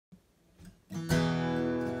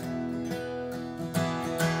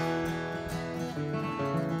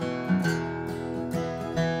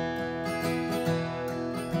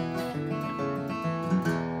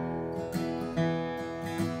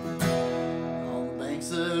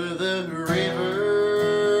the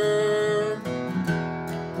river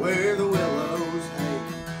where the willows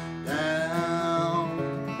hang down.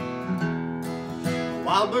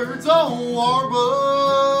 Wild birds all warble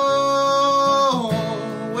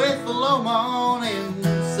with the low morning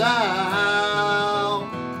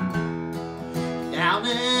sound. Down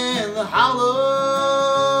in the hollow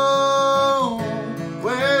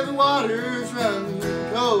where the waters run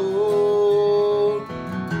cold,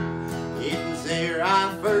 it was there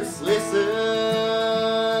I first listened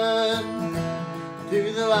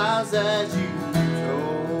to the lies that you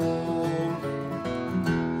told.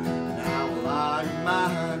 Now I lie in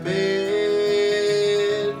my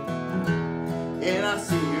bed and I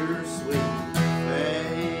see your sweet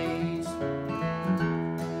face.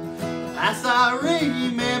 The past I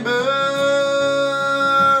remember,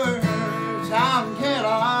 time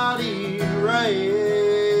cannot erase.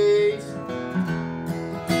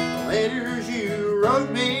 The letters you wrote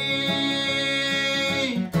me,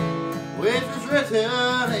 which was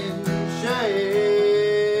written in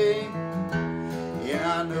shame.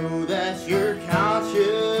 Yeah, I know that your conscience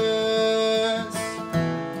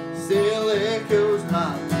still echoes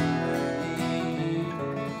my name.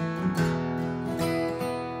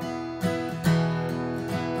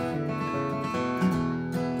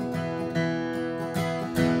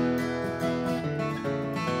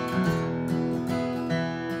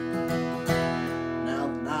 Now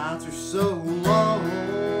the nights are so long,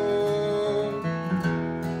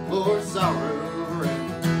 Lord, sorrow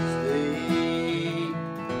reigns deep.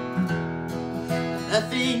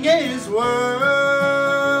 Nothing is worse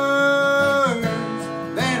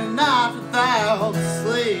than a night without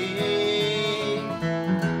sleep.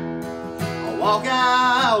 I walk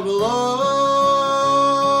out alone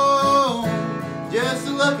just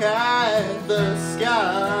to look at the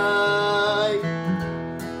sky.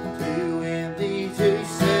 Too empty to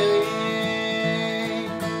sing,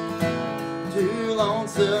 too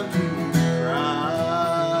lonesome to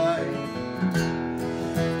cry.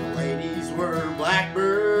 The ladies were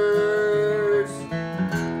blackbirds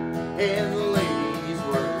and the ladies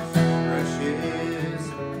were thrushes.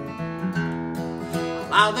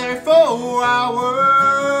 Out there for hours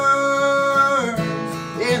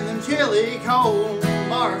in them chilly cold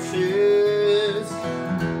marshes.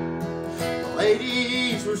 The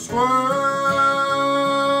ladies were squirms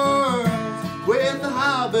with the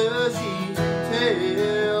high bushy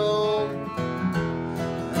tail.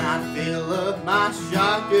 And I'd fill up my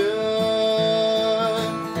shotgun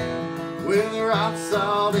with the rock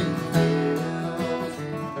salt in hills.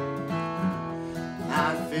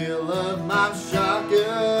 I'd fill up my shotgun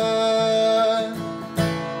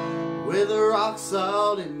with the rock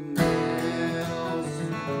salt in